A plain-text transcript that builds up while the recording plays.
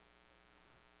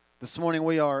This morning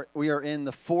we are in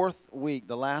the fourth week,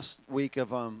 the last week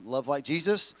of Love Like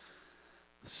Jesus.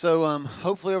 So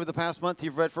hopefully over the past month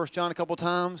you've read First John a couple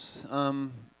times.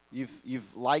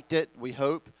 You've liked it. We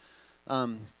hope.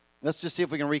 Let's just see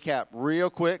if we can recap real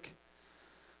quick.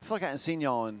 I feel like I haven't seen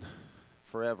y'all in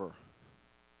forever.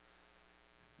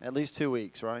 At least 2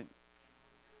 weeks, right?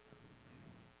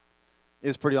 It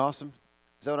was pretty awesome.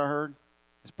 Is that what I heard?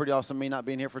 It's pretty awesome me not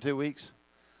being here for 2 weeks.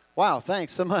 Wow,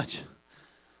 thanks so much.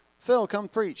 Phil, come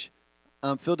preach.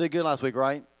 Phil did good last week,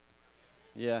 right?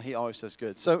 Yeah, he always does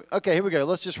good. So, okay, here we go.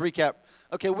 Let's just recap.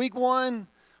 Okay, week 1,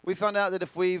 we found out that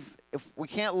if we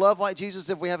can't love like Jesus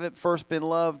if we haven't first been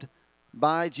loved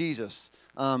by Jesus.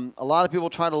 A lot of people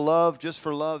try to love just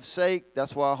for love's sake.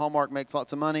 That's why Hallmark makes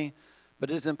lots of money. But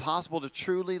it is impossible to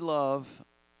truly love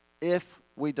if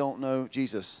we don't know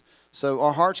Jesus. So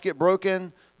our hearts get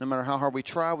broken no matter how hard we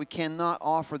try. We cannot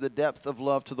offer the depth of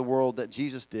love to the world that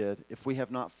Jesus did if we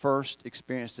have not first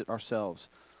experienced it ourselves.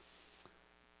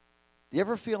 Do you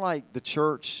ever feel like the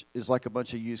church is like a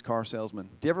bunch of used car salesmen?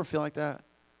 Do you ever feel like that?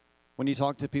 When you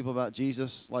talk to people about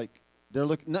Jesus, like they're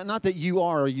looking, not that you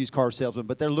are a used car salesman,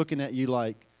 but they're looking at you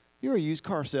like you're a used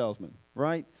car salesman,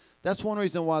 right? That's one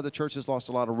reason why the church has lost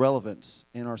a lot of relevance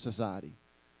in our society,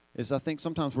 is I think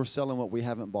sometimes we're selling what we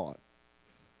haven't bought,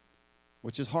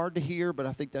 which is hard to hear, but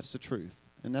I think that's the truth.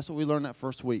 And that's what we learned that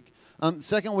first week.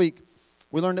 Second week,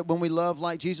 we learned that when we love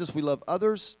like Jesus, we love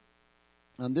others.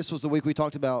 This was the week we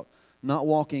talked about not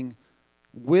walking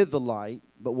with the light,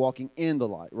 but walking in the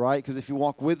light, right? Because if you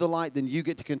walk with the light, then you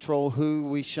get to control who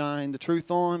we shine the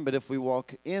truth on. But if we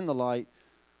walk in the light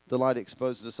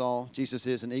exposes us all. Jesus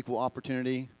is an equal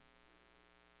opportunity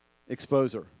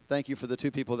exposer. Thank you for the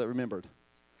 2 people that remembered.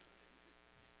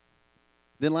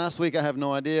 Then last week, I have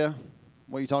no idea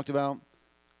what you talked about. I'm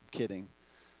kidding.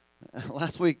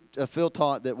 Last week, Phil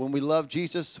taught that when we love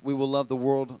Jesus, we will love the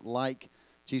world like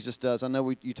Jesus does. I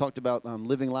know you talked about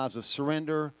living lives of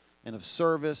surrender and of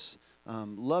service,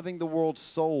 loving the world's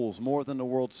souls more than the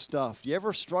world's stuff. Do you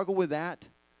ever struggle with that?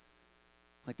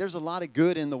 Like, there's a lot of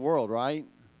good in the world, right?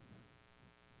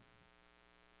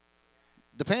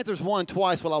 The Panthers won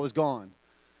twice while I was gone.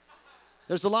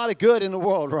 There's a lot of good in the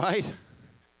world, right?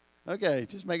 Okay,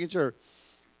 just making sure.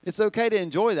 It's okay to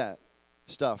enjoy that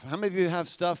stuff. How many of you have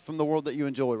stuff from the world that you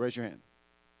enjoy? Raise your hand.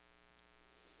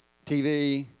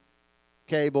 TV,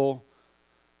 cable.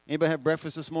 Anybody have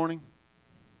breakfast this morning?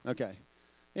 Okay.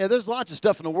 Yeah, there's lots of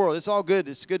stuff in the world. It's all good.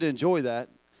 It's good to enjoy that.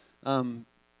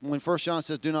 When First John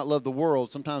says, do not love the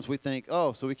world, sometimes we think,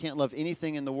 oh, so we can't love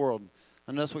anything in the world.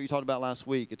 And that's what you talked about last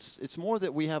week. It's more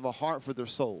that we have a heart for their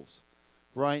souls,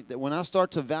 right? That when I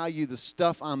start to value the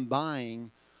stuff I'm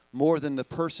buying more than the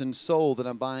person's soul that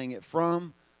I'm buying it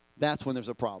from, that's when there's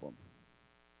a problem.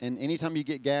 And anytime you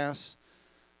get gas,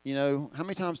 you know, how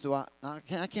many times do I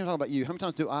can't talk about you. How many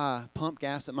times do I pump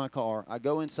gas at my car? I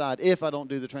go inside, if I don't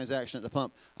do the transaction at the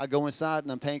pump, I go inside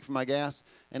and I'm paying for my gas,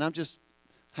 and I'm just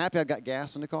happy I got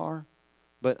gas in the car,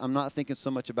 but I'm not thinking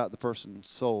so much about the person's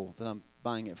soul that I'm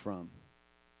buying it from.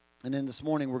 And then this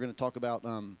morning we're going to talk about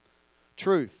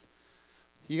truth.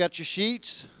 You got your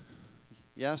sheets?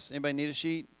 Yes? Anybody need a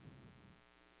sheet?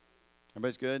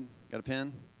 Everybody's good? Got a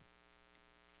pen?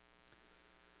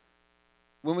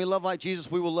 When we love like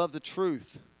Jesus, we will love the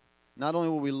truth. Not only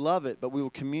will we love it, but we will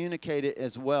communicate it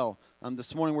as well.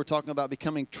 This morning we're talking about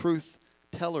becoming truth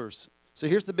tellers. So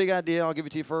here's the big idea. I'll give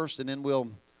it to you first, and then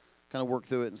we'll kind of work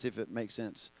through it and see if it makes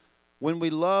sense. When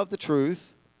we love the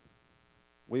truth,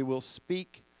 we will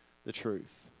speak the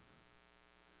truth.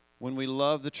 When we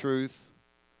love the truth,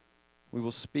 we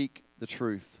will speak the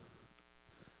truth.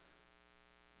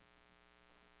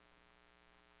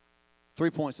 3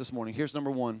 points this morning. Here's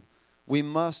number 1. We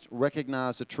must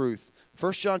recognize the truth.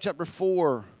 1 John chapter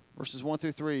 4, verses 1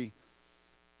 through 3.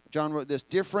 John wrote this: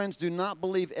 Dear friends, do not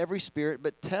believe every spirit,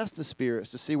 but test the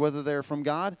spirits to see whether they are from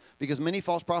God, because many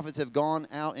false prophets have gone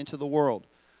out into the world.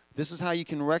 This is how you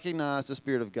can recognize the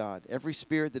Spirit of God. Every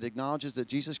spirit that acknowledges that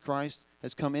Jesus Christ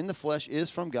has come in the flesh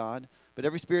is from God, but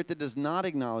every spirit that does not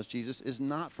acknowledge Jesus is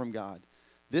not from God.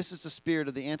 This is the spirit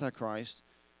of the Antichrist,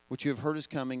 which you have heard is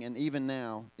coming, and even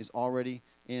now is already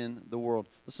in the world.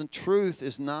 Listen, truth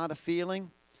is not a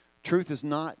feeling. Truth is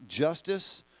not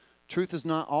justice. Truth is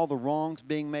not all the wrongs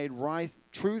being made right.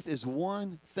 Truth is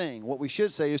one thing. What we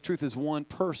should say is truth is one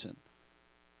person.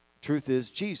 Truth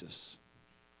is Jesus.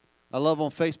 I love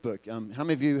on Facebook. How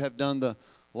many of you have done the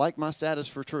like my status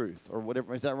for truth or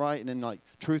whatever? Is that right? And then like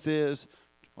truth is,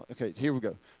 okay, here we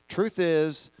go. Truth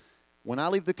is, when I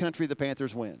leave the country, the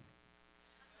Panthers win.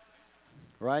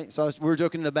 Right? So we were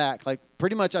joking in the back. Like,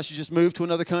 pretty much I should just move to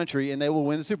another country and they will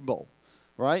win the Super Bowl.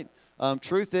 Right?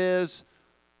 Truth is,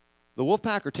 The wolf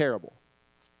pack are terrible.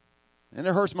 And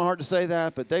it hurts my heart to say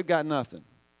that, but they've got nothing.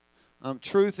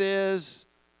 Truth is,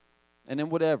 and then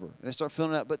whatever. And they start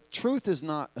filling it out. But truth is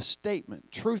not a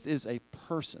statement. Truth is a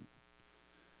person.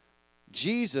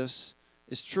 Jesus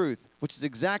is truth, which is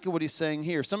exactly what he's saying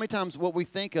here. So many times what we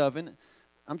think of, and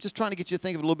I'm just trying to get you to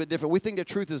think of it a little bit different. We think that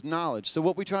truth is knowledge. So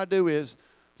what we try to do is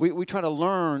we try to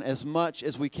learn as much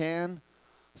as we can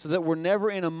so that we're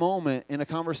never in a moment in a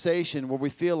conversation where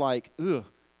we feel like, ugh,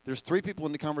 there's three people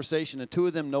in the conversation and two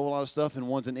of them know a lot of stuff and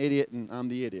one's an idiot and I'm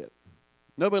the idiot.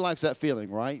 Nobody likes that feeling,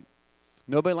 right?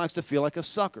 Nobody likes to feel like a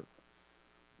sucker.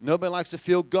 Nobody likes to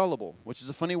feel gullible, which is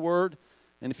a funny word.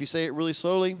 And if you say it really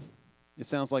slowly, it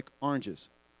sounds like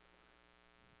oranges.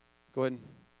 Go ahead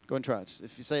and try it.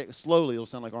 If you say it slowly, it'll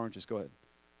sound like oranges. Go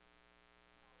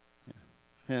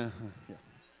ahead. Yeah.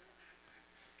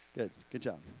 Good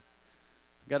job.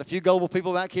 Got a few gullible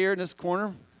people back here in this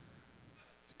corner.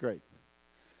 It's great.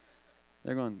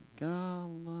 They're going,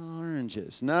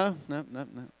 oranges. No.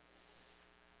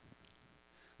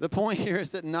 The point here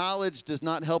is that knowledge does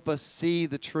not help us see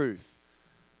the truth.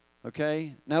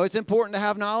 Okay? Now, it's important to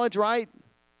have knowledge, right?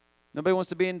 Nobody wants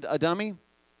to be a dummy.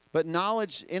 But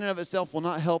knowledge in and of itself will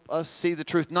not help us see the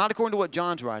truth. Not according to what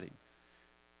John's writing.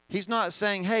 He's not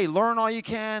saying, hey, learn all you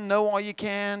can, know all you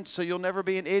can, so you'll never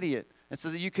be an idiot. And so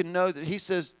that you can know that he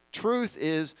says truth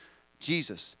is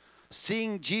Jesus.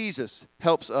 Seeing Jesus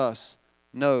helps us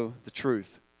know the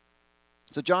truth.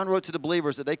 So John wrote to the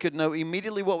believers that they could know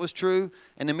immediately what was true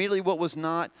and immediately what was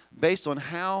not based on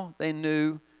how they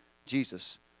knew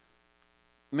Jesus.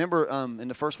 Remember in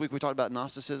the first week we talked about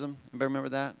Gnosticism? Anybody remember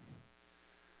that?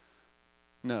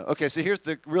 No. Okay, so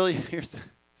it's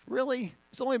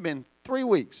only been 3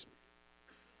 weeks.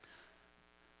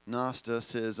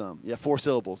 Gnosticism. Yeah, 4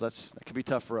 syllables. That could be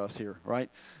tough for us here, right?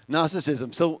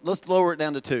 Gnosticism. So let's lower it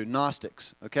down to 2.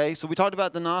 Gnostics. Okay? So we talked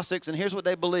about the Gnostics, and here's what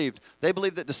they believed. They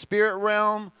believed that the spirit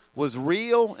realm was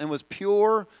real and was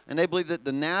pure, and they believed that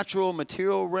the natural,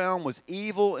 material realm was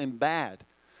evil and bad.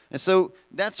 And so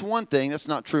that's one thing. That's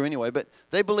not true anyway, but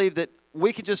they believed that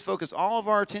we can just focus all of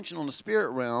our attention on the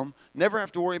spirit realm, never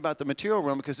have to worry about the material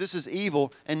realm because this is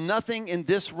evil, and nothing in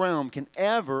this realm can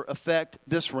ever affect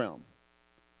this realm.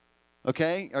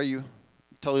 Okay? Are you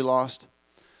totally lost?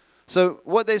 So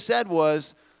what they said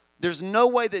was, there's no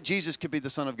way that Jesus could be the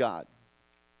Son of God.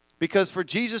 Because for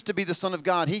Jesus to be the Son of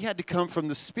God, he had to come from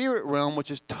the spirit realm,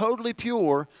 which is totally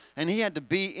pure, and he had to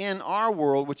be in our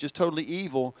world, which is totally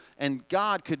evil, and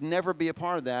God could never be a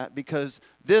part of that because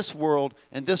this world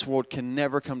and this world can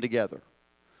never come together.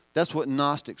 That's what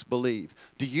Gnostics believe.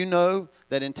 Do you know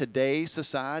that in today's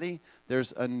society,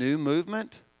 there's a new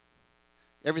movement?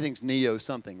 Everything's neo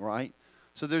something, right?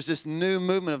 So there's this new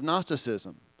movement of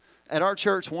Gnosticism. At our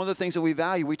church, one of the things that we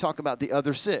value, we talk about the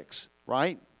other 6,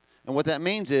 right? And what that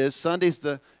means is Sunday's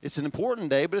it's an important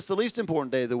day, but it's the least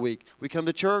important day of the week. We come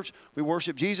to church, we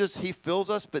worship Jesus, he fills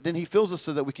us, but then he fills us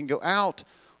so that we can go out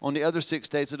on the other 6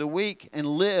 days of the week and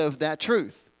live that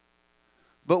truth.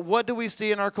 But what do we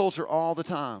see in our culture all the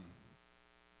time?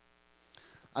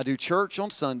 I do church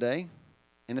on Sunday,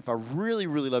 and if I really,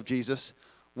 really love Jesus,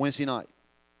 Wednesday night.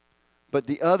 But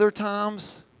the other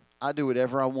times, I do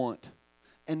whatever I want.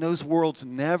 And those worlds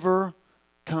never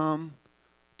come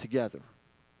together.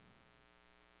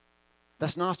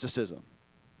 That's Gnosticism.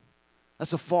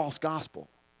 That's a false gospel.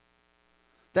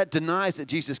 That denies that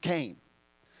Jesus came.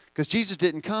 Because Jesus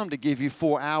didn't come to give you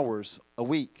 4 hours a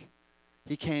week.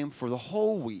 He came for the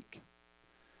whole week.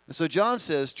 And so John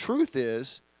says, truth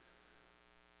is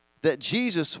that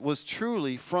Jesus was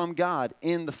truly from God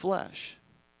in the flesh.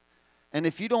 And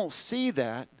if you don't see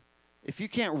that, if you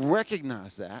can't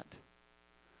recognize that,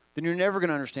 then you're never going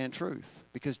to understand truth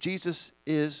because Jesus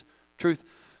is truth.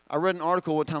 I read an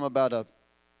article one time about a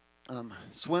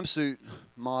swimsuit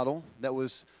model that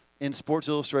was in Sports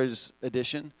Illustrated's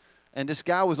edition. And this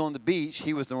guy was on the beach.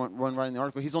 He was the one writing the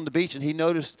article. He's on the beach, and he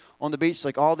noticed on the beach,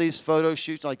 like all these photo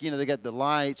shoots, like, they got the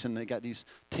lights, and they got these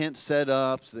tents set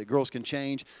up so that girls can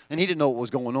change. And he didn't know what was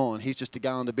going on. He's just a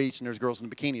guy on the beach, and there's girls in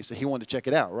bikinis, so he wanted to check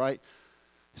it out, right?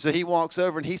 So he walks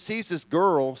over, and he sees this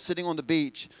girl sitting on the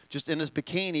beach, just in this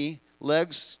bikini,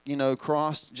 legs,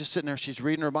 crossed, just sitting there. She's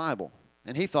reading her Bible.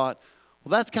 And he thought,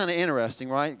 well, that's kind of interesting,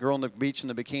 right? Girl on the beach in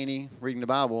the bikini, reading the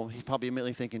Bible. He's probably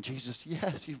immediately thinking, Jesus,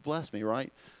 yes, you've blessed me,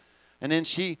 right? And then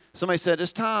somebody said,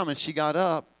 it's time, and she got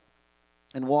up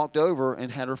and walked over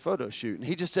and had her photo shoot. And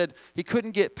he just said he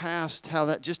couldn't get past how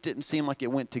that just didn't seem like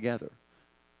it went together.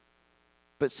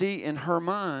 But see, in her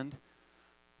mind,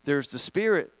 there's the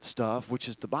spirit stuff, which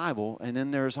is the Bible, and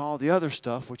then there's all the other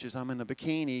stuff, which is I'm in a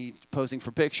bikini posing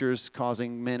for pictures,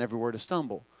 causing men everywhere to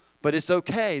stumble. But it's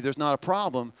okay. There's not a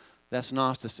problem. That's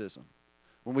Gnosticism.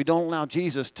 When we don't allow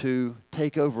Jesus to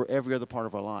take over every other part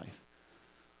of our life.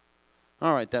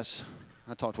 All right,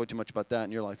 I talked way too much about that,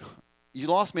 and you're like, you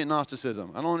lost me at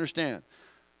Gnosticism. I don't understand.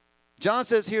 John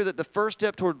says here that the first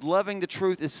step toward loving the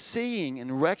truth is seeing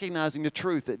and recognizing the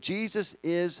truth that Jesus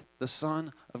is the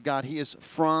Son of God. He is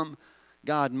from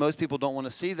God. Most people don't want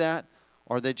to see that,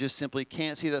 or they just simply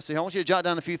can't see that. So I want you to jot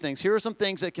down a few things. Here are some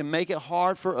things that can make it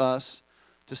hard for us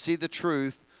to see the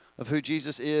truth of who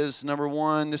Jesus is. Number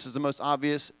one, this is the most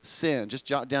obvious, sin. Just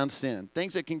jot down sin.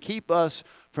 Things that can keep us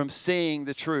from seeing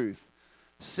the truth.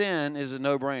 Sin is a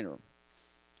no-brainer.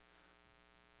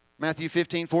 Matthew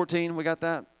 15:14, we got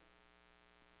that?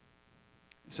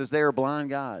 It says they are blind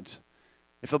guides.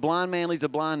 If a blind man leads a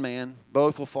blind man,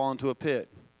 both will fall into a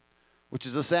pit, which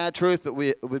is a sad truth, but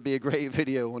it would be a great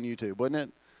video on YouTube,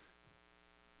 wouldn't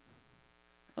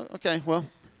it? Okay, well,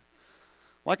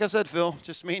 like I said, Phil,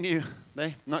 just me and you.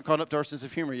 They not caught up to our sense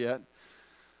of humor yet.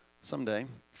 Someday.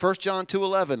 1 John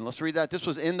 2:11. Let's read that. This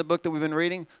was in the book that we've been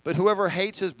reading. But whoever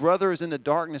hates his brother is in the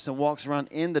darkness and walks around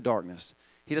in the darkness.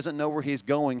 He doesn't know where he's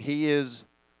going. He is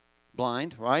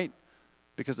blind, right?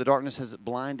 Because the darkness has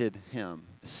blinded him.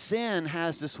 Sin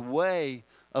has this way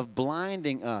of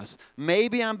blinding us.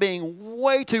 Maybe I'm being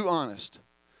way too honest.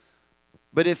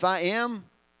 But if I am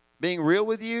being real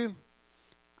with you,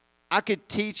 I could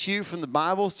teach you from the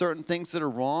Bible certain things that are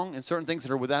wrong and certain things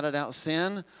that are without a doubt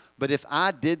sin. But if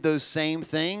I did those same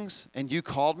things and you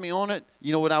called me on it,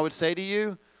 you know what I would say to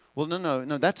you? Well,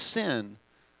 no, that's sin.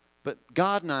 But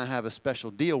God and I have a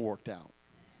special deal worked out.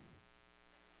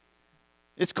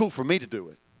 It's cool for me to do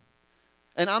it.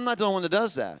 And I'm not the only one that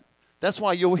does that. That's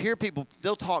why you'll hear people,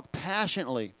 they'll talk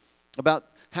passionately about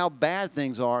how bad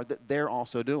things are that they're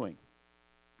also doing.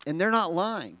 And they're not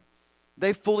lying.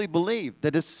 They fully believe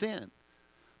that it's sin.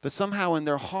 But somehow in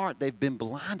their heart, they've been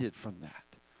blinded from that.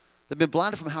 They've been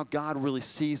blinded from how God really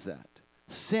sees that.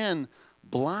 Sin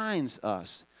blinds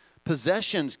us.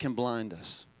 Possessions can blind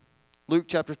us. Luke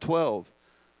chapter 12,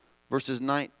 verses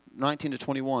 19 to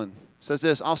 21 says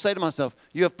this, I'll say to myself,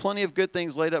 you have plenty of good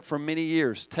things laid up for many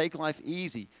years. Take life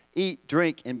easy. Eat,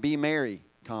 drink, and be merry,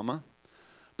 comma.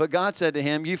 But God said to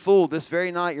him, you fool, this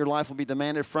very night your life will be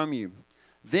demanded from you.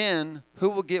 Then who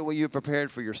will get what you have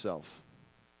prepared for yourself?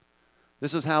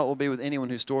 This is how it will be with anyone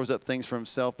who stores up things for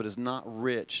himself but is not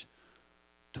rich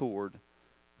toward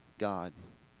God.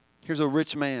 Here's a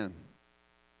rich man.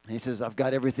 He says, I've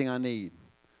got everything I need.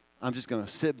 I'm just going to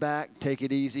sit back, take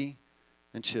it easy,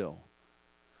 and chill.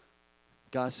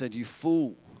 God said, you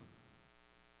fool.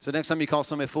 So next time you call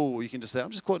somebody a fool, you can just say, I'm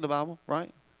just quoting the Bible,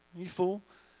 right? You fool.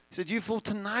 He said, you fool,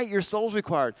 tonight your soul's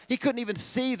required. He couldn't even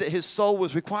see that his soul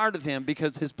was required of him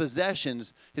because his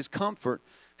possessions, his comfort,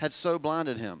 had so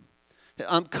blinded him.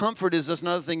 Comfort is just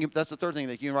another thing. That's the third thing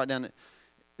that you can write down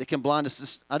that can blind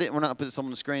us. We're not put this on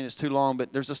the screen. It's too long.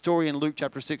 But there's a story in Luke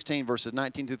chapter 16, verses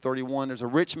 19 to 31. There's a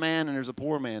rich man and there's a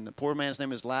poor man. The poor man's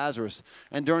name is Lazarus.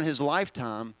 And during his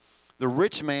lifetime, the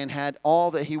rich man had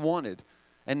all that he wanted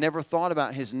and never thought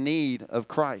about his need of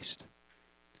Christ.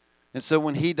 And so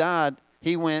when he died,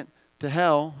 he went to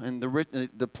hell, and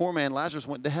the poor man, Lazarus,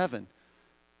 went to heaven.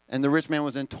 And the rich man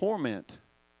was in torment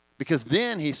because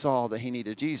then he saw that he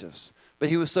needed Jesus. But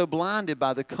he was so blinded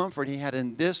by the comfort he had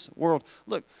in this world.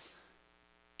 Look,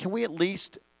 can we at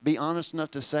least be honest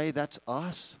enough to say that's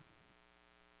us?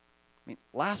 I mean,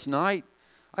 last night,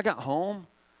 I got home.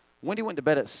 Wendy went to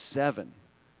bed at 7.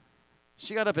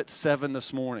 She got up at 7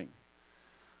 this morning.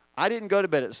 I didn't go to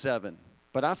bed at 7,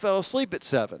 but I fell asleep at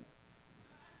 7.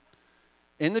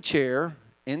 In the chair,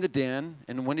 in the den,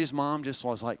 and Wendy's mom just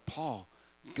was like, Paul,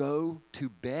 go to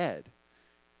bed.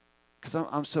 Because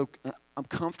I'm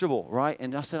comfortable, right?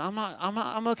 And I said,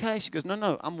 I'm okay. She goes,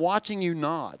 no, I'm watching you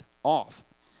nod off.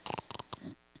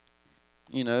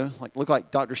 You know, look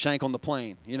like Dr. Shank on the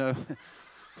plane, you know.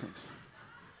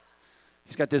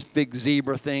 He's got this big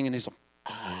zebra thing, and he's like,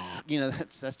 you know,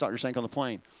 that's Dr. Shank on the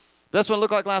plane. That's what it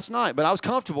looked like last night. But I was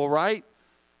comfortable, right?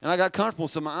 And I got comfortable,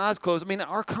 so my eyes closed. I mean,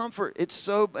 our comfort,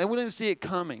 and we don't even see it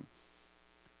coming.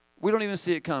 We don't even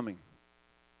see it coming.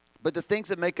 But the things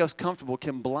that make us comfortable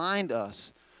can blind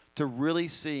us to really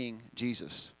seeing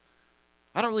Jesus.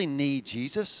 I don't really need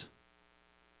Jesus.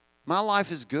 My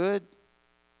life is good.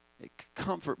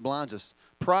 Comfort blinds us.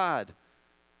 Pride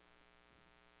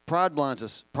blinds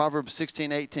us. Proverbs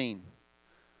 16:18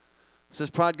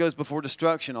 says, pride goes before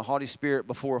destruction, a haughty spirit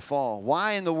before a fall.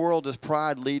 Why in the world does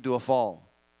pride lead to a fall?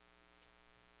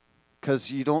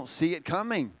 Because you don't see it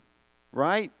coming,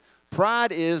 right?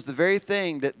 Pride is the very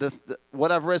thing that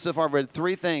what I've read so far, I've read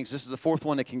 3 things. This is the 4th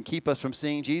one that can keep us from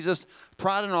seeing Jesus.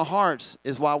 Pride in our hearts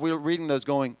is why we're reading those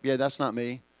going, yeah, that's not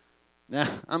me. Nah,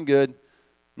 I'm good.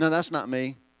 No, that's not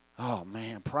me. Oh,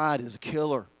 man, pride is a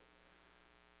killer.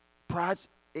 Pride,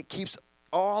 it keeps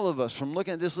all of us from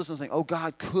looking at this list and saying, oh,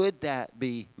 God, could that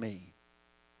be me?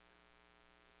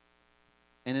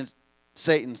 And then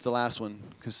Satan's the last one,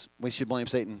 because we should blame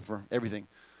Satan for everything.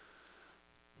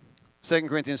 2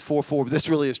 Corinthians 4:4, but this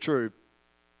really is true.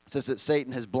 It says that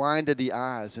Satan has blinded the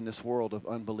eyes in this world of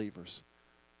unbelievers.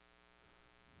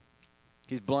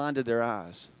 He's blinded their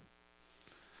eyes.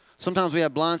 Sometimes we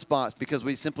have blind spots because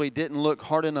we simply didn't look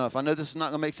hard enough. I know this is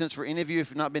not going to make sense for any of you if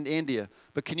you've not been to India,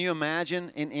 but can you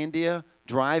imagine in India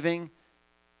driving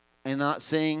and not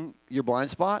seeing your blind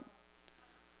spot?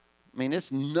 I mean,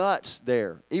 it's nuts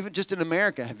there. Even just in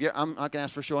America, I'm not going to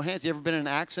ask for a show of hands. You ever been in an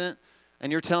accident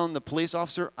and you're telling the police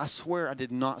officer, I swear I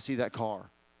did not see that car.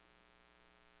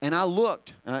 And I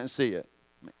looked and I didn't see it.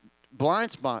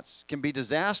 Blind spots can be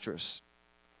disastrous.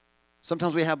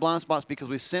 Sometimes we have blind spots because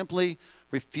we simply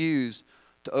refuse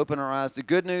to open our eyes. The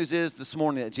good news is this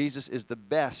morning that Jesus is the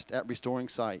best at restoring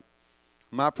sight.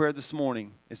 My prayer this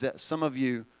morning is that some of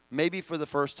you, maybe for the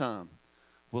first time,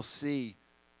 will see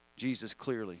Jesus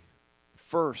clearly.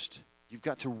 First, you've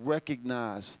got to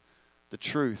recognize the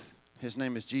truth. His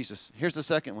name is Jesus. Here's the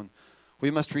second one.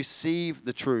 We must receive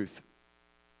the truth.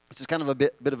 This is kind of a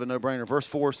bit of a no-brainer. Verse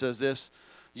 4 says this,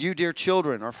 you, dear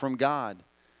children, are from God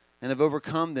and have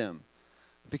overcome them,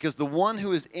 because the one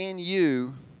who is in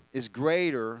you is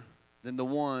greater than the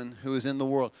one who is in the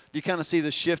world. Do you kind of see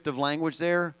the shift of language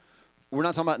there? We're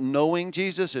not talking about knowing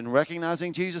Jesus and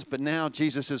recognizing Jesus, but now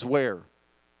Jesus is where?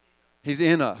 He's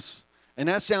in us. And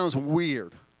that sounds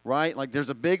weird, right? Like there's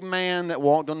a big man that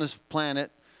walked on this planet.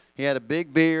 He had a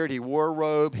big beard. He wore a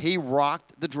robe. He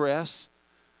rocked the dress.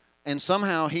 And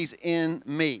somehow he's in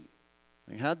me.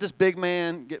 How did this big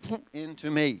man get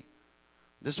into me?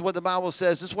 This is what the Bible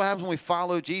says. This is what happens when we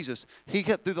follow Jesus. He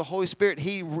kept through the Holy Spirit.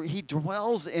 He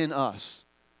dwells in us.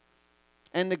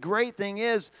 And the great thing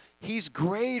is, he's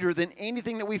greater than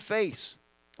anything that we face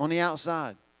on the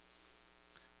outside.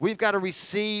 We've got to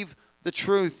receive the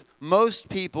truth. Most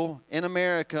people in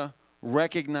America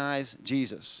recognize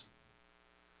Jesus,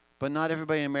 but not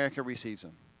everybody in America receives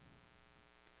him.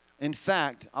 In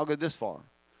fact, I'll go this far.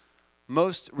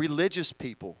 Most religious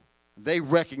people, they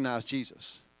recognize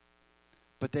Jesus,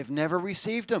 but they've never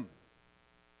received him.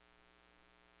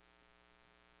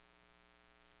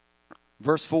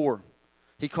 Verse 4,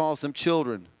 he calls them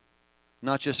children,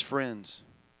 not just friends.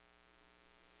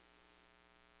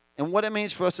 And what it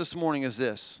means for us this morning is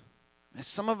this.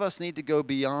 Some of us need to go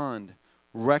beyond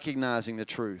recognizing the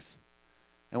truth,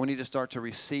 and we need to start to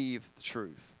receive the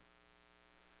truth.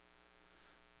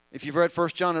 If you've read 1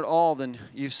 John at all, then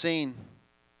you've seen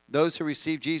those who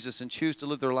receive Jesus and choose to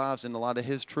live their lives in the light of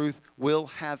his truth will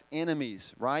have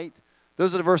enemies, right?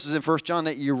 Those are the verses in 1 John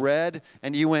that you read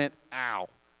and you went, ow,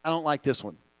 I don't like this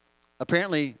one.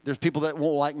 Apparently, there's people that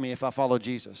won't like me if I follow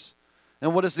Jesus.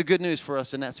 And what is the good news for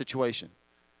us in that situation?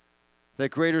 That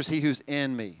greater is he who's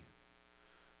in me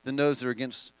than those that are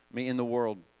against me in the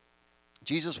world.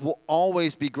 Jesus will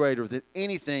always be greater than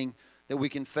anything that we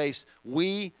can face.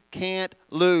 We can't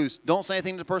lose. Don't say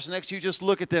anything to the person next to you. Just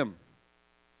look at them.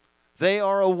 They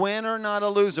are a winner, not a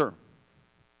loser.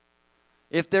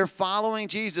 If they're following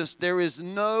Jesus, there is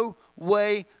no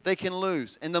way they can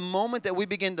lose. And the moment that we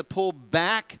begin to pull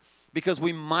back because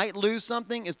we might lose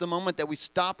something is the moment that we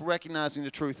stop recognizing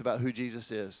the truth about who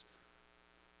Jesus is.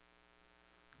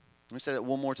 Let me say that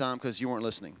one more time because you weren't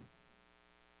listening.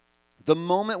 The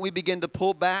moment we begin to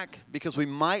pull back because we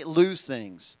might lose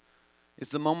things is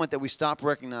the moment that we stop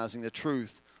recognizing the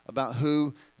truth about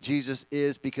who Jesus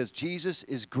is, because Jesus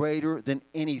is greater than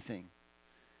anything.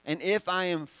 And if I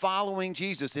am following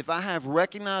Jesus, if I have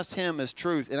recognized him as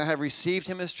truth and I have received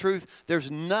him as truth,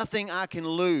 there's nothing I can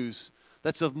lose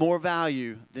that's of more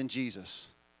value than Jesus.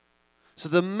 So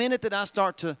the minute that I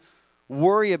start to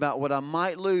worry about what I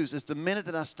might lose is the minute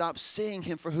that I stop seeing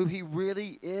him for who he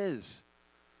really is.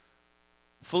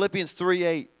 Philippians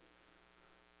 3:8,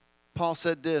 Paul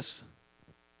said this,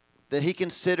 that he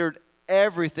considered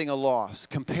everything a loss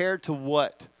compared to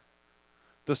what?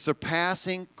 The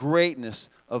surpassing greatness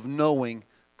of knowing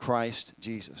Christ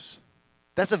Jesus.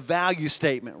 That's a value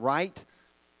statement, right?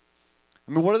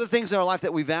 I mean, what are the things in our life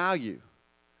that we value?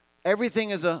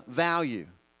 Everything is a value.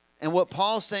 And what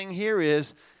Paul's saying here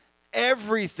is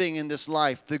everything in this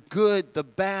life, the good, the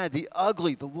bad, the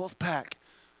ugly, the wolf pack,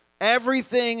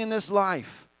 everything in this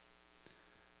life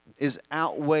is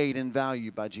outweighed in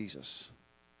value by Jesus.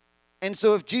 And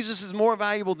so if Jesus is more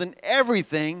valuable than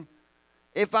everything,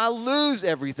 if I lose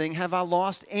everything, have I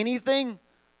lost anything?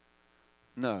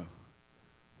 No.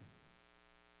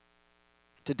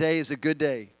 Today is a good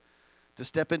day to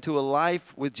step into a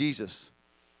life with Jesus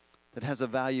that has a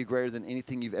value greater than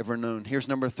anything you've ever known. Here's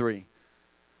number 3.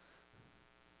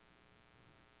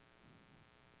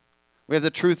 We have the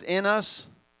truth in us.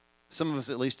 Some of us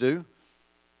at least do.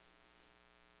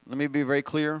 Let me be very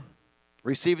clear.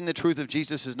 Receiving the truth of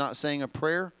Jesus is not saying a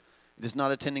prayer. It is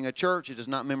not attending a church. It is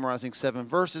not memorizing 7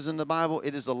 verses in the Bible.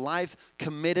 It is a life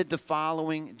committed to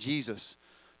following Jesus,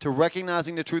 to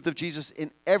recognizing the truth of Jesus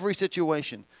in every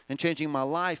situation and changing my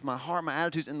life, my heart, my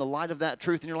attitudes in the light of that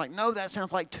truth. And you're like, no, that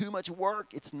sounds like too much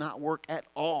work. It's not work at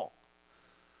all.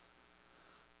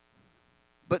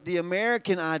 But the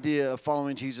American idea of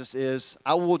following Jesus is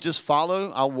I will just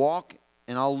follow, I'll walk,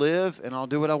 and I'll live, and I'll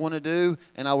do what I want to do,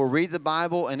 and I will read the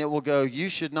Bible, and it will go, you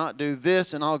should not do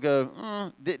this, and I'll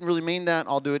go, didn't really mean that,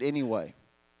 I'll do it anyway.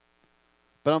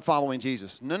 But I'm following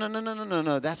Jesus.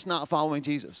 No, that's not following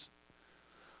Jesus.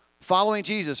 Following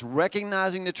Jesus,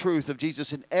 recognizing the truth of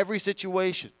Jesus in every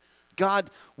situation. God,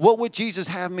 what would Jesus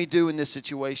have me do in this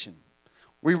situation?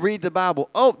 We read the Bible.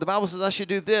 Oh, the Bible says I should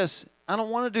do this. I don't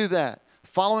want to do that.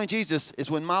 Following Jesus is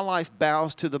when my life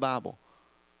bows to the Bible.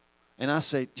 And I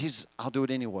say, Jesus, I'll do it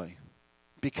anyway.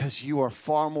 Because you are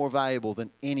far more valuable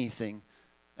than anything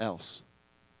else.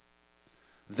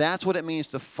 That's what it means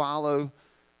to follow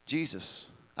Jesus.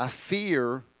 I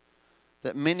fear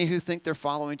that many who think they're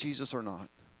following Jesus are not.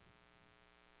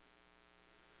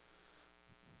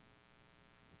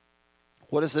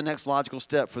 What is the next logical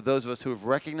step for those of us who have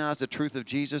recognized the truth of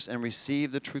Jesus and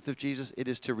received the truth of Jesus? It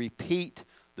is to repeat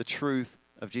the truth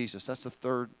of Jesus. That's the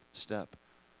third step.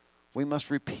 We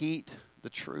must repeat the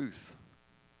truth.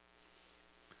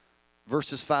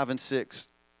 Verses 5 and 6.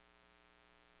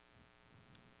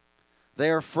 They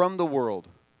are from the world.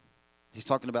 He's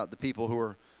talking about the people who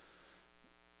are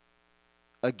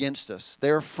against us. They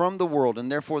are from the world, and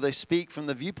therefore they speak from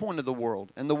the viewpoint of the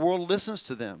world, and the world listens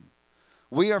to them.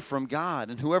 We are from God,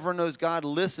 and whoever knows God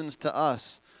listens to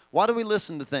us. Why do we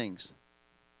listen to things?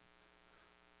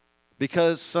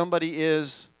 Because somebody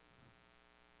is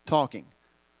talking.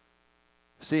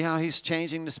 See how he's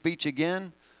changing the speech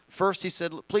again? First he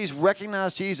said, please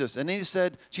recognize Jesus. And then he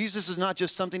said, Jesus is not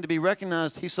just something to be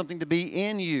recognized, he's something to be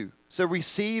in you. So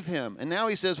receive him. And now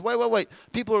he says, wait.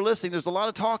 People are listening. There's a lot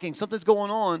of talking. Something's going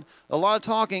on. A lot of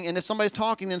talking. And if somebody's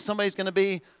talking, then somebody's going to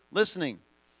be listening.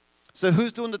 So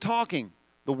who's doing the talking?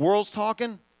 The world's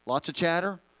talking. Lots of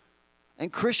chatter.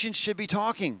 And Christians should be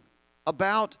talking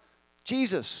about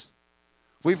Jesus.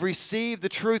 We've received the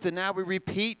truth, and now we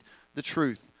repeat the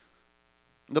truth.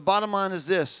 The bottom line is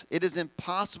this. It is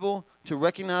impossible to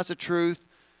recognize the truth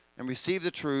and receive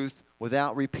the truth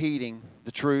without repeating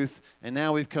the truth. And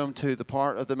now we've come to the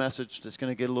part of the message that's going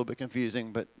to get a little bit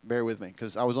confusing, but bear with me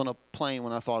because I was on a plane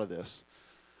when I thought of this.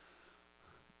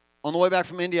 On the way back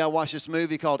from India, I watched this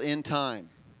movie called In Time.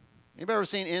 Anybody ever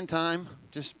seen In Time?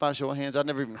 Just by show of hands, I've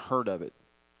never even heard of it.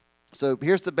 So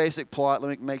here's the basic plot.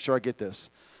 Let me make sure I get this.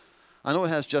 I know it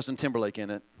has Justin Timberlake in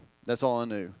it. That's all I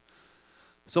knew.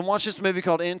 So I'm watching this movie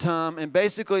called In Time, and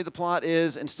basically the plot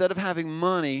is instead of having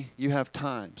money, you have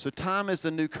time. So time is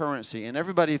the new currency, and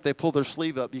everybody, if they pull their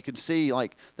sleeve up, you can see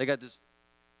like they got this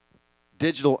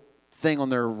digital thing on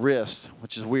their wrist,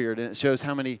 which is weird, and it shows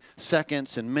how many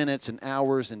seconds and minutes and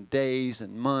hours and days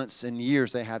and months and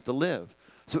years they have to live.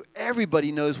 So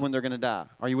everybody knows when they're going to die.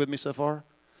 Are you with me so far?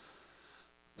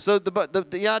 So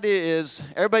the idea is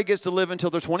everybody gets to live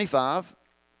until they're 25.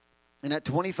 And at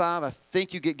 25, I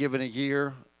think you get given a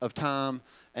year of time,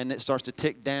 and it starts to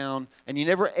tick down, and you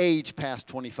never age past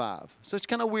 25. So it's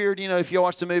kind of weird, if you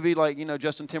watch the movie, like,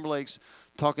 Justin Timberlake's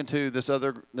talking to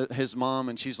his mom,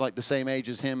 and she's like the same age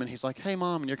as him, and he's like, hey,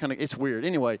 Mom, and you're kind of, it's weird.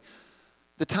 Anyway,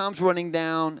 the time's running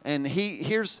down, and I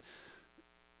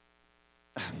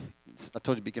told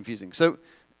you it'd be confusing. So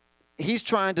he's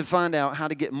trying to find out how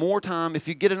to get more time. If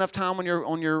you get enough time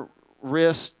on your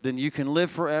wrist, then you can live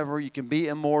forever, you can be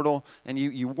immortal, and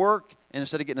you work, and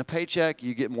instead of getting a paycheck,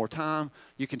 you get more time.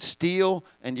 You can steal,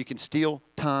 and you can steal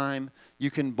time. You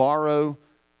can borrow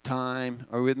time.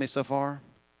 Are you with me so far?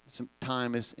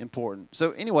 Time is important.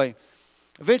 So anyway,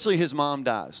 eventually his mom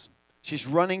dies. She's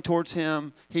running towards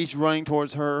him. He's running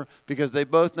towards her because they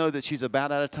both know that she's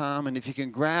about out of time, and if you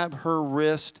can grab her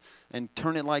wrist and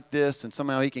turn it like this, and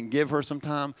somehow he can give her some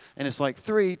time, and it's like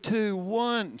 3, 2,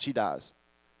 1, and she dies.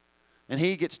 And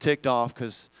he gets ticked off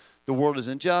because the world is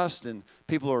unjust and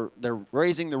they're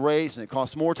raising the rates and it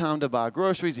costs more time to buy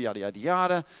groceries, yada, yada,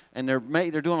 yada. And they're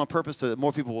doing it on purpose so that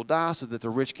more people will die, so that the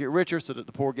rich get richer, so that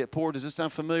the poor get poor. Does this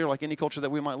sound familiar, like any culture that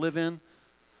we might live in?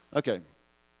 Okay.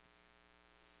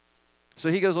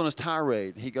 So he goes on his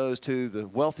tirade. He goes to the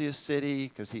wealthiest city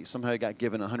because he somehow got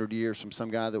given 100 years from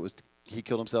some guy he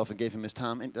killed himself and gave him his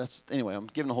time. And anyway, I'm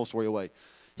giving the whole story away.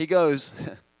 He goes,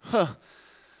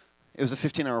 It was a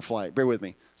 15-hour flight. Bear with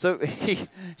me. So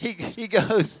he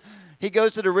goes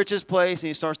to the richest place and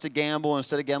he starts to gamble.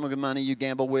 Instead of gambling with money, you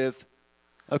gamble with.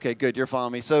 Okay, good. You're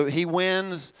following me. So he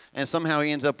wins, and somehow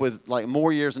he ends up with like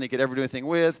more years than he could ever do anything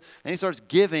with, and he starts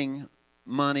giving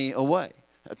money away,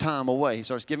 time away. He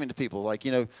starts giving to people. Like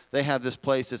they have this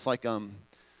place. It's like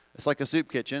a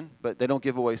soup kitchen, but they don't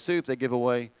give away soup. They give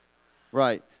away.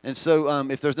 Right. And so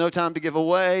if there's no time to give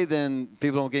away, then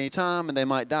people don't get any time and they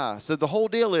might die. So the whole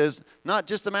deal is not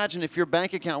just imagine if your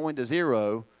bank account went to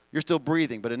zero, you're still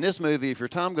breathing. But in this movie, if your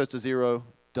time goes to zero,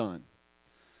 done.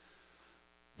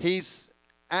 He's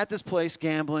at this place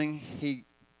gambling. He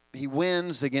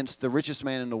wins against the richest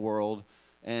man in the world.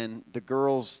 And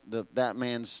that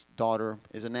man's daughter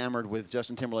is enamored with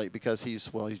Justin Timberlake because he's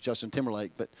Justin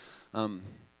Timberlake. But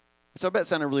which I bet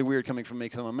sounded really weird coming from me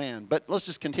because I'm a man. But let's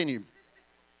just continue.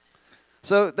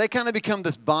 So they kind of become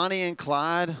this Bonnie and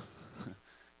Clyde.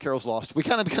 Carol's lost. We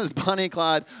kind of become this Bonnie and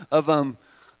Clyde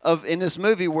of in this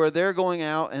movie where they're going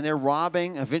out and they're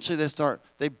robbing. Eventually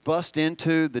they bust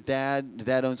into the dad. The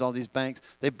dad owns all these banks.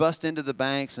 They bust into the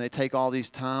banks and they take all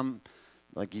these time,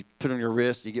 like you put on your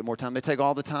wrist, you get more time. They take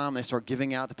all the time. They start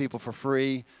giving out to people for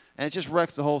free. And it just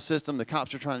wrecks the whole system. The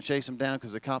cops are trying to chase them down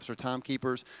because the cops are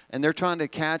timekeepers. And they're trying to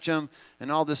catch them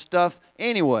and all this stuff.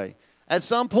 Anyway, at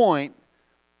some point,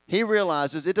 he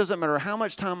realizes it doesn't matter how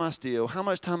much time I steal, how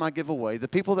much time I give away, the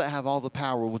people that have all the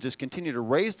power will just continue to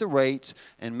raise the rates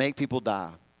and make people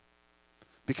die.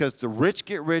 Because the rich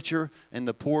get richer and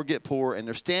the poor get poorer. And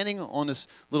they're standing on this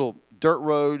little dirt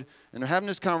road and they're having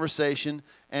this conversation.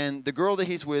 And the girl that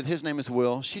he's with, his name is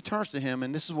Will, she turns to him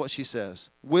and this is what she says.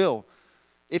 Will,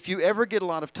 if you ever get a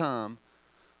lot of time,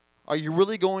 are you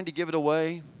really going to give it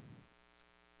away?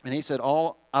 And he said,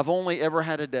 I've only ever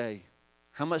had a day.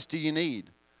 How much do you need?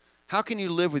 How can you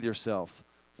live with yourself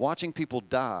watching people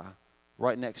die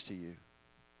right next to you?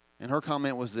 And her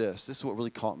comment was this. This is what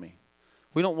really caught me.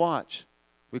 We don't watch.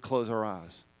 We close our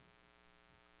eyes.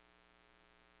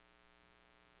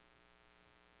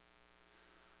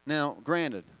 Now,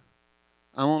 granted,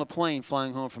 I'm on a plane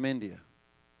flying home from India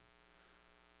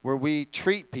where we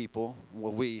treat people,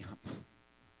 well, we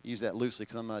use that loosely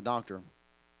because I'm not a doctor,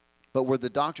 but where the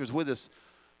doctors with us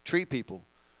treat people.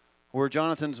 Where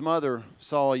Jonathan's mother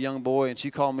saw a young boy, and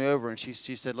she called me over, and she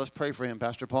said, let's pray for him,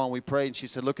 Pastor Paul. And we prayed, and she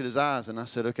said, look at his eyes. And I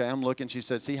said, okay, I'm looking. She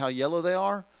said, see how yellow they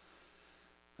are?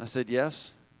 I said,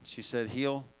 yes. She said,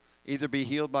 he'll either be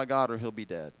healed by God or he'll be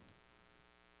dead.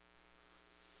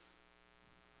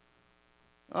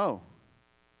 Oh.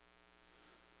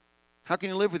 How can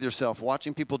you live with yourself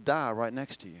watching people die right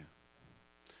next to you?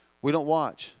 We don't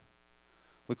watch.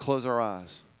 We close our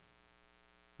eyes.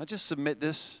 I just submit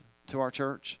this to our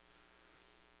church.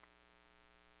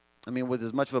 I mean, with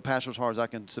as much of a pastor's heart as I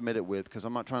can submit it with, because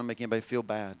I'm not trying to make anybody feel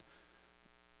bad.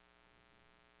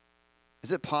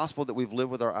 Is it possible that we've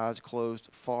lived with our eyes closed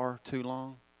far too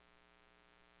long?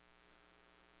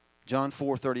 John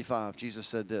 4:35, Jesus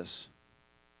said this.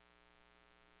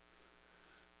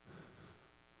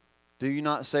 Do you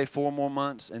not say 4 more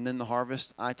months and then the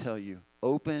harvest? I tell you,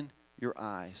 open your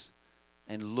eyes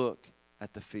and look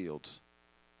at the fields.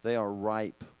 They are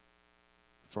ripe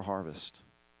for harvest.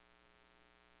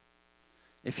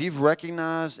 If you've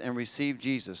recognized and received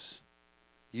Jesus,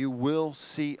 you will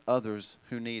see others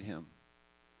who need him.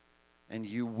 And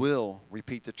you will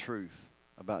repeat the truth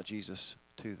about Jesus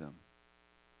to them.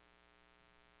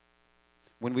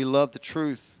 When we love the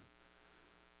truth,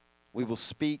 we will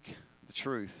speak the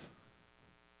truth.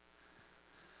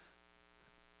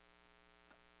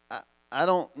 I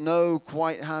don't know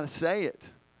quite how to say it,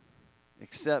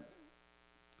 except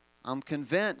I'm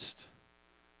convinced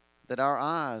that our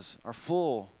eyes are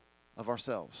full of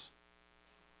ourselves.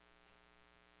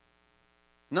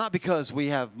 Not because we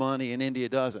have money and India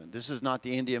doesn't. This is not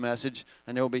the India message,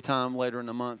 and there will be time later in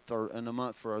the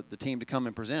month for the team to come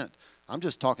and present. I'm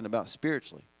just talking about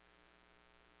spiritually.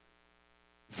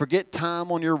 Forget time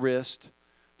on your wrist.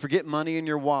 Forget money in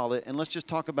your wallet, and let's just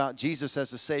talk about Jesus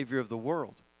as the Savior of the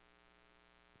world.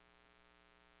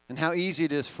 And how easy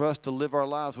it is for us to live our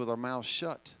lives with our mouths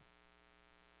shut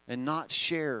and not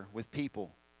share with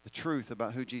people the truth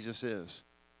about who Jesus is.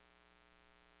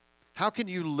 How can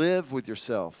you live with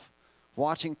yourself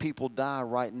watching people die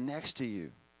right next to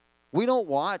you? We don't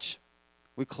watch,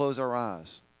 we close our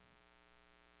eyes.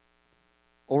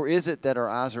 Or is it that our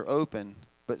eyes are open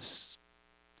but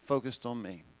focused on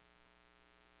me?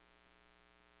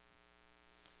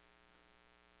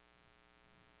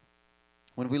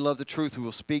 When we love the truth, we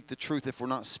will speak the truth. If we're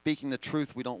not speaking the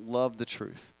truth, we don't love the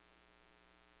truth.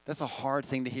 That's a hard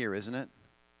thing to hear, isn't it?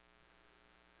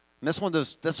 And that's one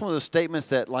of those statements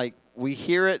that like we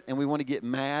hear it and we want to get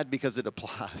mad because it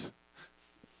applies.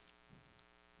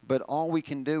 But all we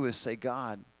can do is say,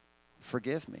 God,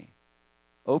 forgive me.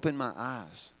 Open my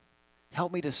eyes.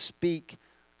 Help me to speak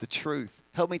the truth.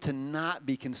 Help me to not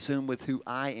be consumed with who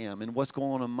I am and what's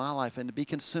going on in my life and to be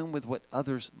consumed with what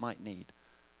others might need.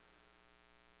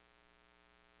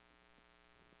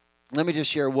 Let me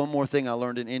just share one more thing I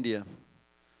learned in India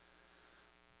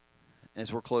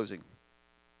as we're closing.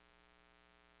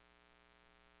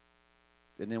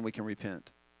 And then we can repent.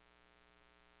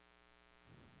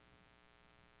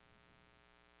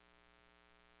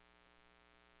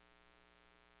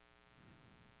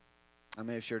 I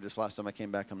may have shared this last time I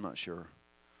came back. I'm not sure.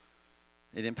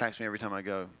 It impacts me every time I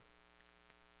go.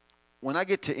 When I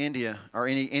get to India or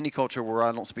any culture where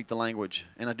I don't speak the language,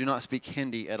 and I do not speak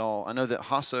Hindi at all, I know that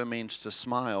hasa means to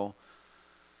smile,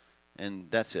 and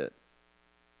that's it.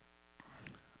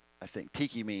 I think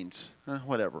tiki means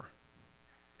whatever.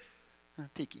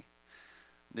 Tiki.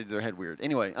 They do their head weird.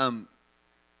 Anyway,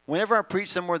 whenever I preach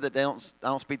somewhere that I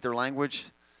don't speak their language,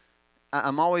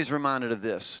 I'm always reminded of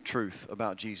this truth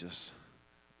about Jesus.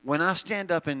 When I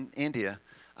stand up in India,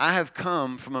 I have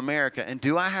come from America, and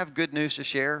do I have good news to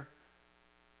share?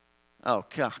 Oh,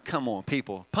 come on,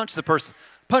 people. Punch the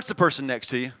person next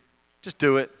to you. Just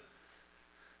do it.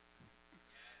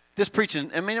 This preaching,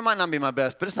 I mean, it might not be my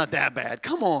best, but it's not that bad.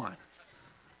 Come on.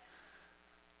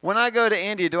 When I go to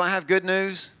India, do I have good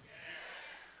news?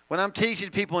 When I'm teaching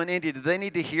people in India, do they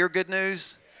need to hear good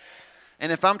news?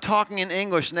 And if I'm talking in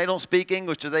English and they don't speak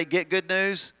English, do they get good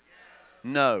news?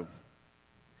 No.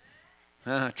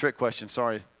 Trick question,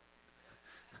 sorry.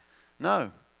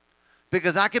 No.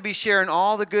 Because I could be sharing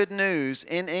all the good news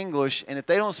in English, and if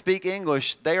they don't speak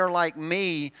English, they are like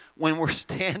me when we're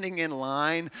standing in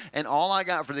line, and all I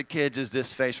got for the kids is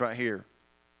this face right here.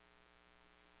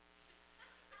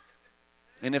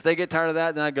 And if they get tired of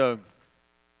that, then I go,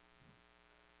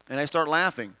 and they start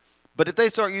laughing. But if they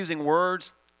start using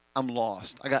words, I'm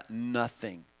lost. I got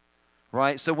nothing.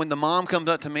 Right? So when the mom comes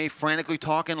up to me frantically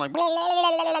talking like, blah, blah,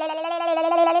 blah, blah,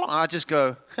 blah, blah, I just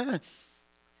go,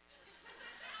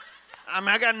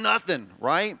 I got nothing,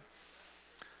 right?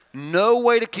 No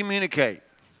way to communicate.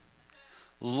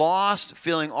 Lost,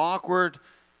 feeling awkward.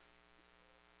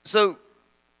 So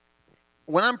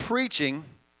when I'm preaching,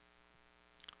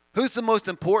 who's the most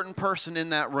important person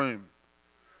in that room?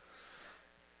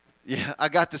 Yeah, I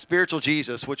got the spiritual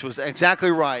Jesus, which was exactly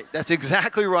right. That's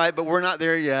exactly right, but we're not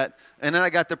there yet. And then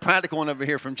I got the practical one over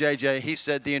here from JJ. He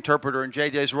said the interpreter, and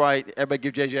JJ's right.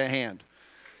 Everybody give JJ a hand.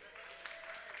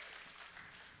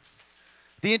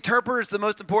 The interpreter is the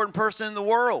most important person in the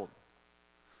world.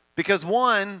 Because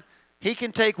one, he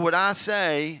can take what I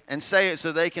say and say it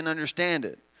so they can understand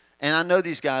it. And I know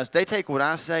these guys, they take what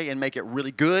I say and make it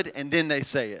really good, and then they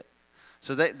say it.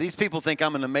 So these people think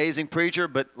I'm an amazing preacher,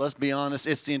 but let's be honest,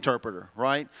 it's the interpreter,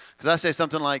 right? Because I say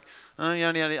something like,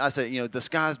 I say, the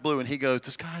sky's blue, and he goes, the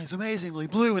sky is amazingly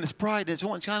blue, and it's bright, and it's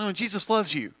one shine on, Jesus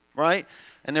loves you, right?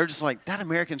 And they're just like, that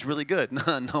American's really good.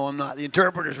 No, I'm not. The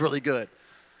interpreter's really good.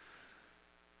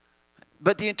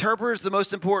 But the interpreter is the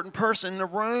most important person in the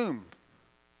room.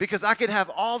 Because I could have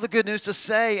all the good news to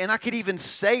say, and I could even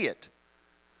say it,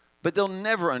 but they'll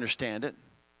never understand it.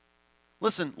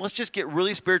 Listen, let's just get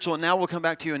really spiritual, and now we'll come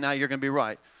back to you, and now you're going to be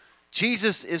right.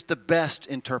 Jesus is the best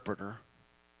interpreter.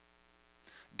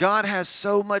 God has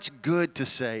so much good to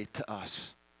say to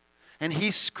us, and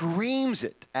he screams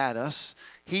it at us.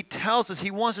 He tells us, he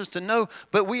wants us to know,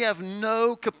 but we have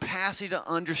no capacity to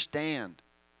understand.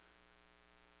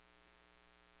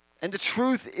 And the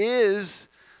truth is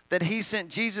that he sent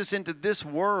Jesus into this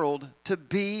world to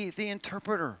be the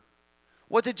interpreter.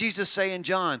 What did Jesus say in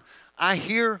John? I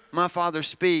hear my Father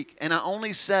speak, and I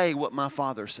only say what my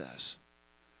Father says.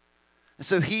 And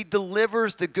so he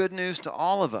delivers the good news to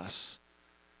all of us.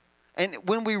 And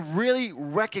when we really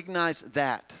recognize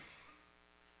that,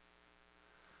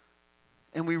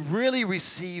 and we really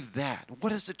receive that,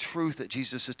 what is the truth that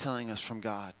Jesus is telling us from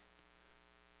God?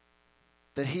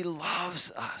 That he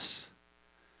loves us,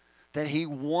 that he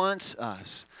wants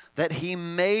us, that he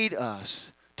made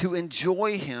us to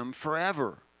enjoy him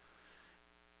forever.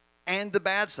 And the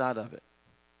bad side of it,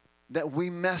 that we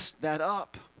messed that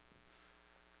up.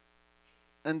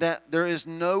 And that there is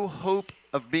no hope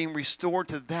of being restored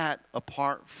to that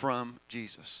apart from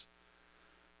Jesus.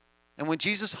 And when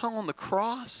Jesus hung on the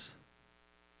cross,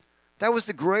 that was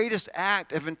the greatest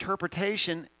act of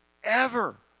interpretation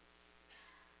ever.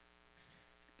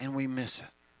 And we miss it.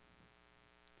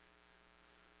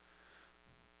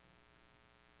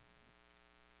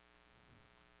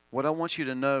 What I want you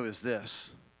to know is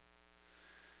this.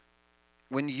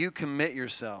 when you commit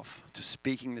yourself to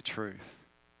speaking the truth,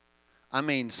 I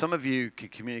mean, some of you can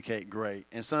communicate great,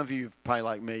 and some of you, probably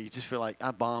like me, you just feel like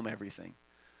I bomb everything.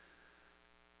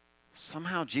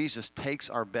 Somehow Jesus takes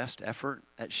our best effort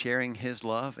at sharing his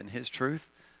love and his truth,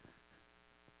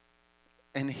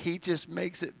 and he just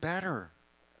makes it better.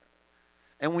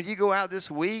 And when you go out this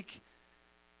week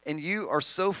and you are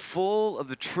so full of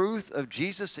the truth of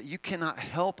Jesus that you cannot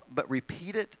help but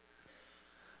repeat it,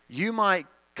 you might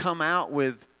come out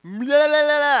with blah, blah, blah,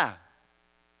 blah.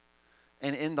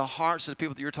 And in the hearts of the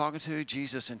people that you're talking to,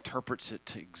 Jesus interprets it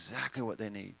to exactly what they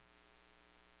need.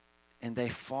 And they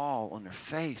fall on their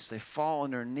face. They fall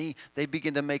on their knee. They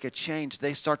begin to make a change.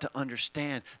 They start to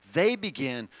understand. They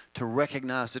begin to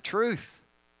recognize the truth.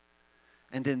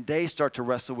 And then they start to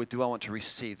wrestle with, do I want to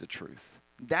receive the truth?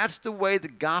 That's the way the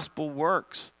gospel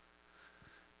works.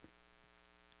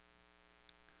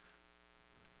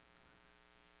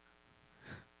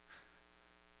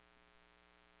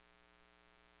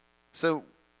 So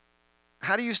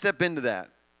how do you step into that?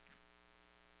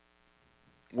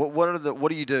 What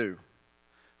do you do?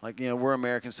 Like, we're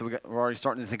Americans, so we're already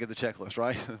starting to think of the checklist,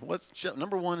 right?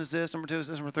 Number one is this, number two is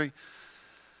this, number three.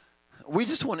 We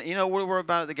just want to, what we're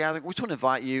about at the gathering, we just want to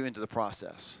invite you into the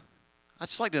process. I'd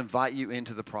just like to invite you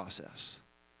into the process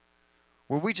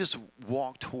where we just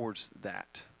walk towards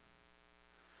that,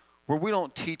 where we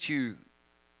don't teach you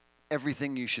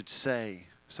everything you should say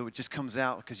so it just comes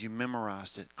out because you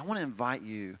memorized it. I want to invite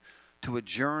you to a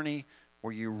journey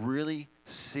where you really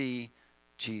see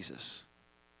Jesus.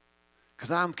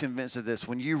 Because I'm convinced of this.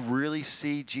 When you really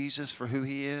see Jesus for who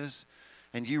he is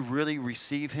and you really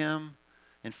receive him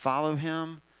and follow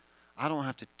him, I don't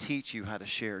have to teach you how to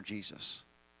share Jesus.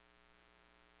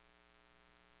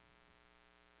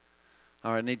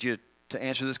 All right, I need you to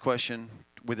answer this question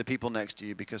with the people next to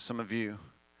you because some of you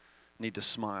need to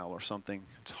smile or something.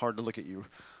 It's hard to look at you.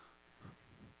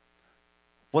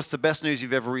 What's the best news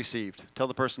you've ever received? Tell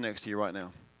the person next to you right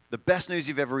now. The best news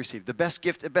you've ever received. The best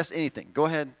gift, the best anything. Go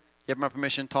ahead. You have my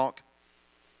permission. Talk.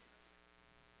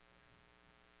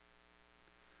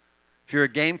 If you're a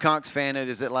Gamecocks fan, it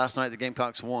is that last night the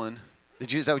Gamecocks won.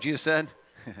 Is that what you just said?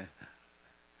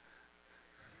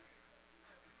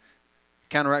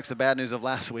 Counteracts the bad news of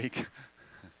last week.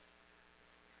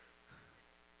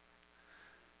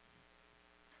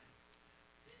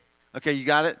 Okay, you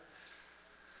got it?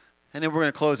 And then we're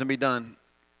going to close and be done.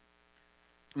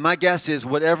 My guess is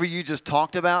whatever you just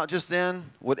talked about just then,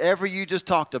 whatever you just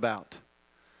talked about,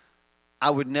 I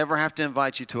would never have to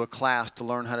invite you to a class to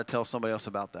learn how to tell somebody else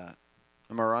about that.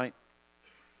 Am I right?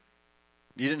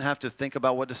 You didn't have to think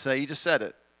about what to say. You just said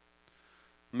it.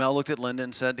 Mel looked at Linda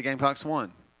and said the Gamecocks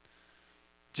won.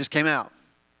 Just came out.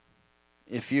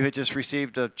 If you had just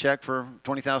received a check for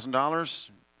 $20,000,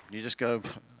 you just go,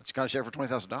 I just got a check for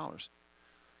 $20,000.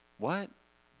 What?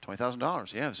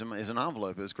 $20,000. Yeah, it was an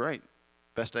envelope. It was great.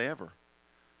 Best day ever.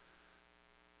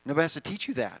 Nobody has to teach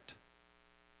you that.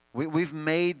 We've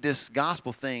made this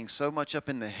gospel thing so much up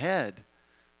in the head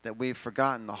that we've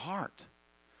forgotten the heart.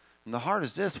 And the heart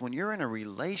is this. When you're in a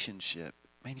relationship,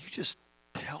 man, you just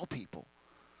tell people.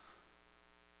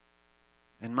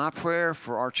 And my prayer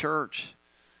for our church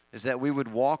is that we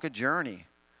would walk a journey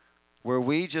where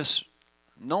we just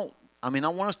don't, I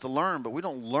want us to learn, but we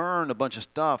don't learn a bunch of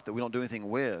stuff that we don't do anything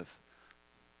with.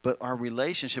 But our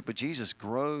relationship with Jesus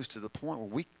grows to the point where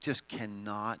we just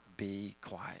cannot be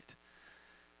quiet.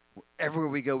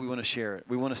 Everywhere we go, we want to share it.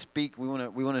 We want to speak. We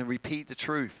want to repeat the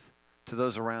truth to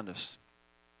those around us.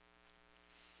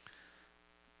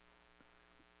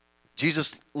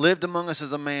 Jesus lived among us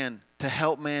as a man to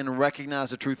help man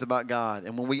recognize the truth about God.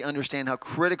 And when we understand how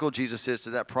critical Jesus is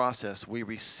to that process, we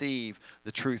receive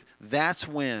the truth. That's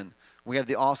when we have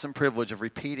the awesome privilege of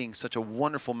repeating such a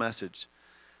wonderful message.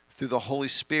 Through the Holy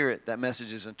Spirit, that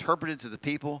message is interpreted to the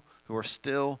people who are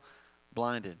still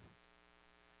blinded.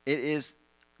 It is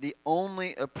the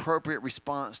only appropriate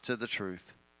response to the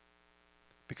truth.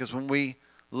 Because when we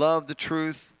love the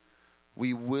truth,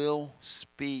 we will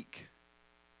speak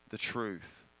the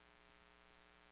truth.